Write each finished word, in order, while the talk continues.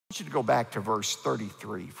I want you to go back to verse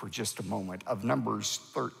 33 for just a moment of Numbers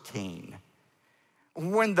 13.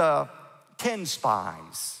 When the 10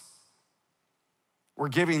 spies were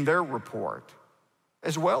giving their report,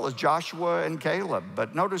 as well as Joshua and Caleb,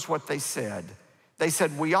 but notice what they said. They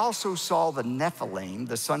said, we also saw the Nephilim,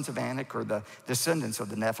 the sons of Anak, or the descendants of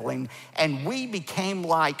the Nephilim, and we became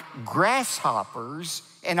like grasshoppers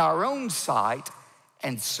in our own sight,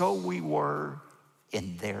 and so we were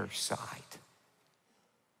in their sight.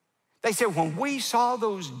 They said, when we saw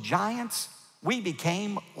those giants, we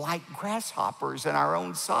became like grasshoppers in our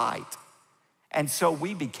own sight. And so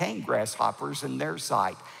we became grasshoppers in their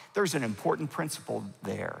sight. There's an important principle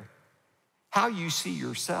there. How you see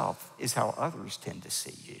yourself is how others tend to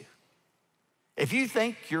see you. If you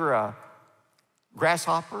think you're a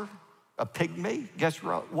grasshopper, a pygmy, guess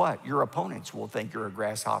what? Your opponents will think you're a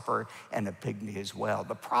grasshopper and a pygmy as well.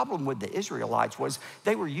 The problem with the Israelites was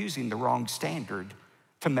they were using the wrong standard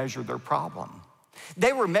to measure their problem.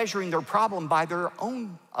 They were measuring their problem by their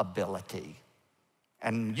own ability.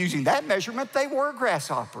 And using that measurement, they were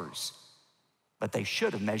grasshoppers. But they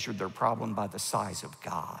should have measured their problem by the size of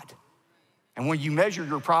God. And when you measure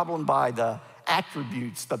your problem by the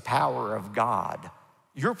attributes, the power of God,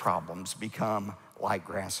 your problems become like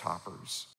grasshoppers.